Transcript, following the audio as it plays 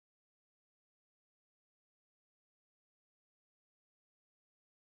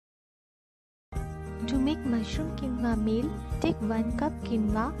make mushroom quinoa meal, take 1 cup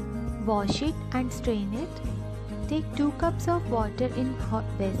quinoa, wash it and strain it. Take 2 cups of water in hot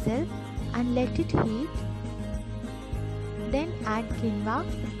vessel and let it heat. Then add quinoa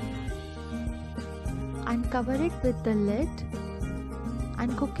and cover it with the lid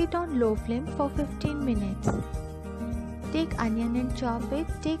and cook it on low flame for 15 minutes. Take onion and chop it.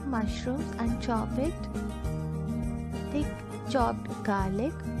 Take mushrooms and chop it. Take chopped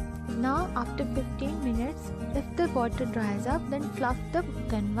garlic. Now after 15 minutes, if the water dries up, then fluff the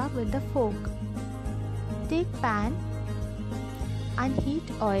quinoa with a fork. Take pan and heat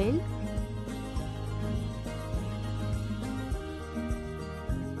oil.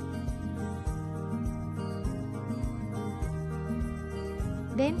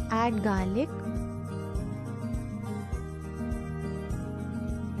 Then add garlic.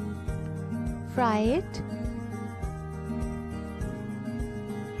 Fry it.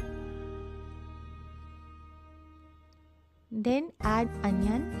 Then add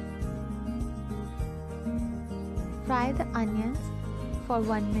onion. Fry the onions for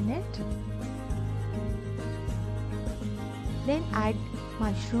 1 minute. Then add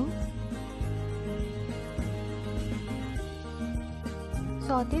mushrooms.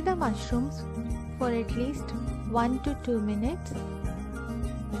 Saute the mushrooms for at least 1 to 2 minutes.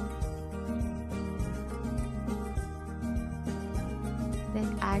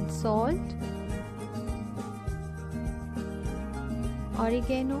 Then add salt,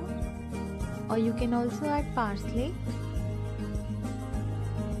 oregano, or you can also add parsley.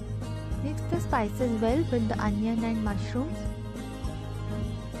 Mix the spices well with the onion and mushrooms.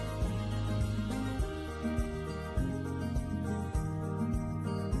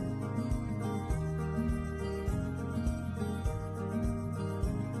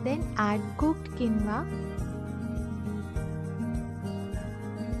 Then add cooked quinoa.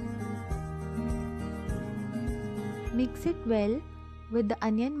 Mix it well with the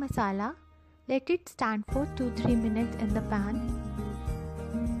onion masala. Let it stand for 2-3 minutes in the pan.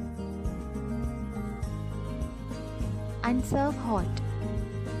 And serve hot.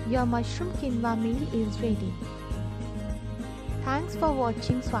 Your mushroom quinoa meal is ready. Thanks for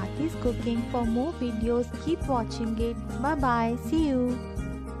watching Swati's Cooking. For more videos, keep watching it. Bye bye. See you.